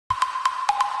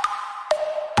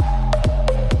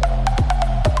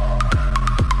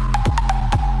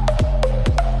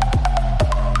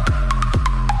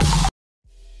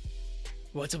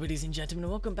What's up, ladies and gentlemen, and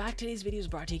welcome back. Today's video is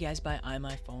brought to you guys by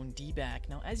iMyFone DBack.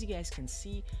 Now, as you guys can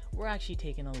see, we're actually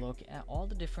taking a look at all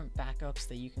the different backups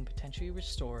that you can potentially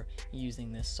restore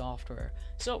using this software.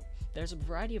 So, there's a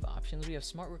variety of options. We have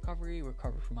Smart Recovery,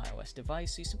 Recover from iOS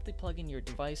device. So you simply plug in your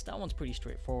device. That one's pretty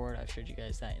straightforward. I've showed you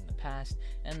guys that in the past.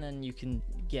 And then you can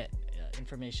get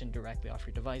information directly off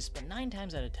your device. But 9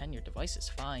 times out of 10, your device is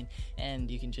fine. And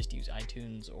you can just use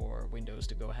iTunes or Windows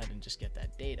to go ahead and just get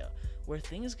that data. Where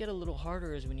things get a little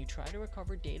harder is when you try to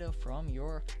recover data from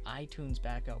your iTunes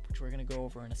backup, which we're going to go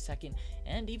over in a second,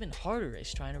 and even harder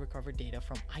is trying to recover data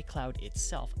from iCloud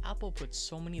itself. Apple puts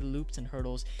so many loops and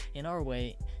hurdles in our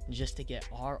way just to get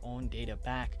our own data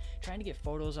back. Trying to get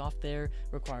photos off there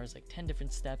requires like 10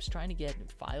 different steps. Trying to get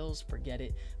files, forget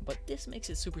it. But this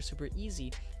makes it super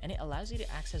easy, and it allows you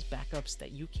to access backups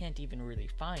that you can't even really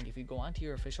find. If you go onto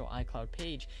your official iCloud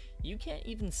page, you can't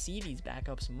even see these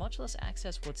backups, much less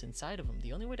access what's inside of them.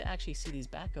 The only way to actually see these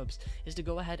backups is to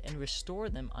go ahead and restore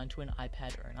them onto an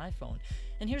iPad or an iPhone.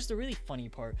 And here's the really funny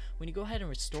part. When you go ahead and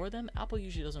restore them, Apple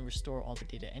usually doesn't restore all the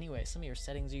data anyway. Some of your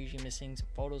settings are usually missing, some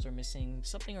photos are missing,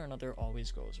 something or another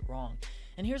always goes wrong.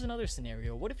 And here's another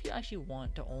scenario. What if you actually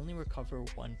want to only recover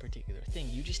one particular thing?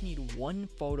 You just need one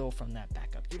photo from that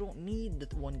backup. You don't need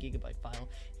the 1 GB file.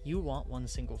 You want one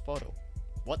single photo.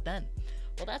 What then?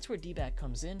 Well, that's where DBack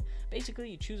comes in.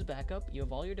 Basically, you choose backup, you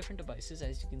have all your different devices.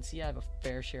 As you can see, I have a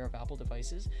fair share of Apple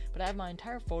devices, but I have my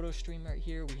entire photo stream right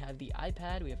here. We have the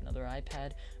iPad, we have another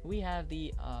iPad, we have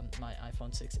the my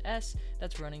iPhone 6s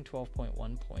that's running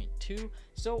 12.1.2.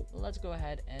 So let's go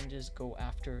ahead and just go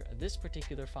after this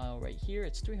particular file right here.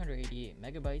 It's 388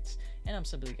 megabytes, and I'm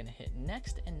simply going to hit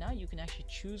next, and now you can actually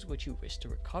choose what you wish to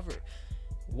recover.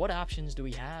 What options do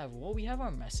we have? Well, we have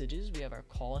our messages, we have our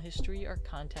call history, our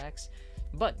contacts,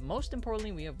 but most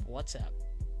importantly, we have WhatsApp.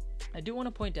 I do want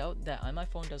to point out that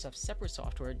iMyFone does have separate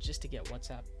software just to get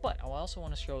WhatsApp, but I also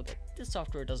want to show that this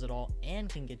software does it all and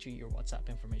can get you your WhatsApp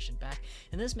information back.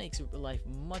 And this makes life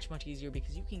much easier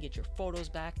because you can get your photos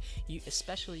back,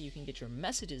 especially you can get your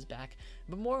messages back,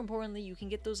 but more importantly, you can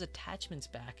get those attachments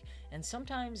back. And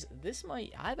sometimes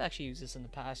I've actually used this in the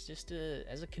past just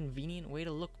as a convenient way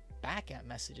to look back at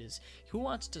messages. Who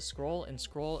wants to scroll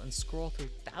through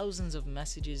thousands of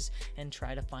messages and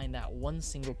try to find that one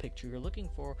single picture you're looking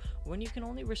for when you can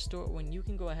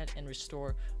go ahead and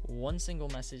restore one single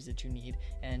message that you need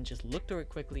and just look through it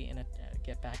quickly and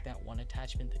get back that one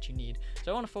attachment that you need. So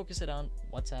I want to focus it on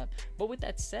WhatsApp, but with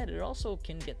that said, it also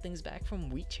can get things back from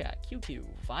WeChat, QQ,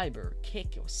 Viber,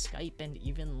 Kik, Skype, and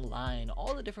even Line.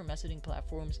 All the different messaging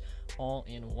platforms all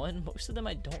in one. Most of them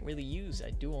I don't really use. I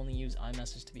do only use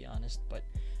iMessage, to be honest, but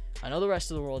I know the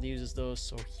rest of the world uses those,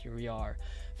 so here we are.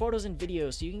 Photos and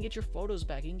videos, so you can get your photos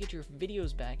back, you can get your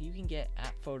videos back, you can get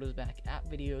app photos back, app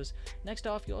videos. Next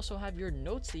off, you also have your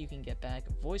notes that you can get back,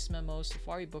 voice memos,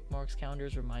 Safari bookmarks,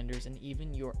 calendars, reminders, and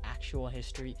even your actual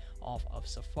history off of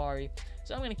Safari.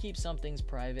 So I'm going to keep some things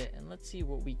private, and let's see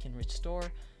what we can restore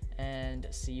and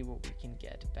see what we can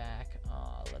get back.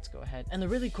 Let's go ahead. And the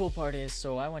really cool part is,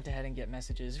 so I went ahead and get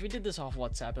messages. If we did this off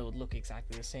WhatsApp, it would look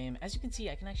exactly the same. As you can see,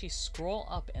 I can actually scroll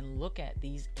up and look at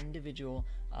these individual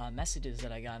messages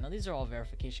that I got. Now, these are all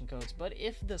verification codes, but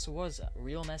if this was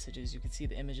real messages, you could see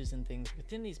the images and things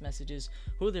within these messages,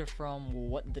 who they're from,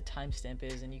 what the timestamp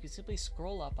is, and you can simply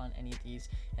scroll up on any of these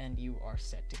and you are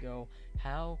set to go.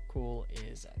 How cool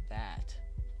is that?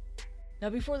 Now,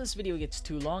 before this video gets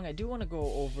too long, I do want to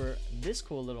go over this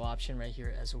cool little option right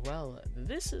here as well.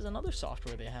 This is another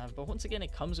software they have, but once again,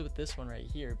 it comes with this one right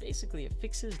here. Basically, it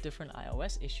fixes different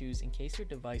iOS issues in case your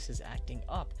device is acting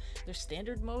up. There's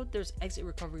standard mode, there's exit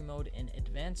recovery mode, and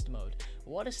advanced mode.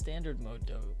 What is standard mode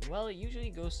do? Well, it usually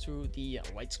goes through the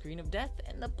white screen of death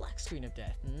and the black screen of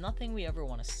death. Nothing we ever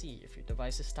want to see. If your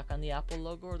device is stuck on the Apple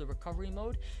logo or the recovery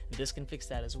mode, this can fix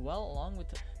that as well, along with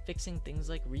fixing things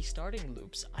like restarting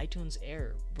loops, iTunes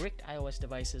error, bricked iOS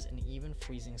devices, and even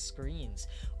freezing screens,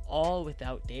 all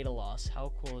without data loss.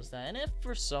 How cool is that? And if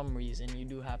for some reason you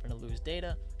do happen to lose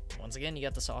data, once again, you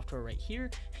got the software right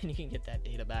here and you can get that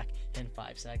data back in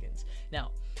 5 seconds.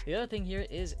 Now, the other thing here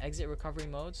is exit recovery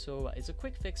mode. So it's a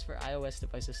quick fix for iOS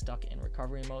devices stuck in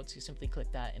recovery mode. So you simply click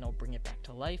that and it'll bring it back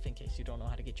to life in case you don't know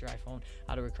how to get your iPhone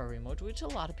out of recovery mode, which a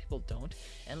lot of people don't.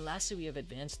 And lastly, we have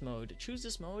advanced mode. Choose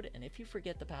this mode, and if you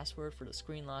forget the password for the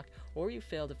screen lock or you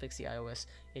fail to fix the iOS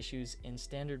issues in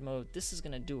standard mode, this is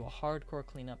going to do a hardcore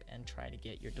cleanup and try to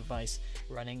get your device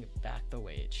running back the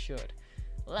way it should.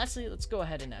 Lastly, let's go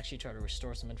ahead and actually try to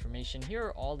restore some information. Here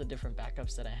are all the different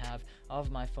backups that I have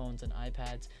of my phones and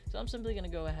iPads. So I'm simply going to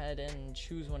go ahead and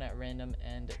choose one at random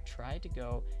and try to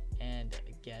go and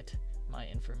get my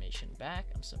information back.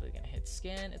 I'm simply going to hit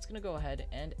scan. It's going to go ahead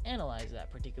and analyze that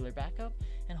particular backup,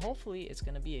 and hopefully it's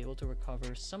going to be able to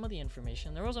recover some of the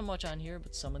information. There wasn't much on here,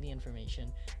 but some of the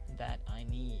information that I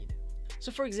need.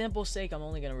 So for example's sake, I'm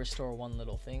only going to restore one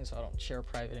little thing so I don't share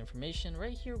private information.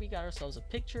 Right here we got ourselves a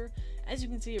picture. As you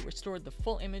can see, it restored the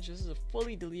full image. This is a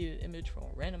fully deleted image from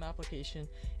a random application,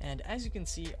 and as you can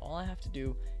see, all I have to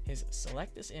do is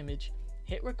select this image,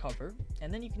 hit recover,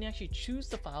 and then you can actually choose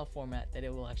the file format that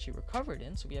it will actually recover it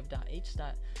in. So we have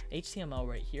 .h.html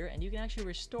right here, and you can actually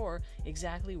restore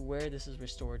exactly where this is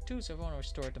restored to. So if I want to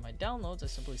restore it to my downloads, I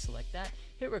simply select that,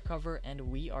 hit recover, and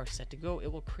we are set to go.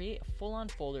 It will create a full-on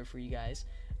folder for you guys,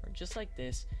 or just like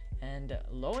this, and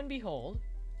lo and behold,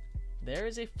 there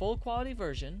is a full quality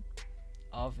version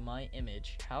of my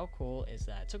image. How cool is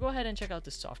that? So go ahead and check out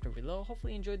the software below.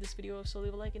 Hopefully you enjoyed this video, so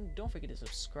leave a like and don't forget to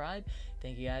subscribe.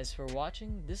 Thank you guys for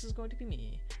watching. This is going to be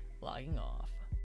me logging off.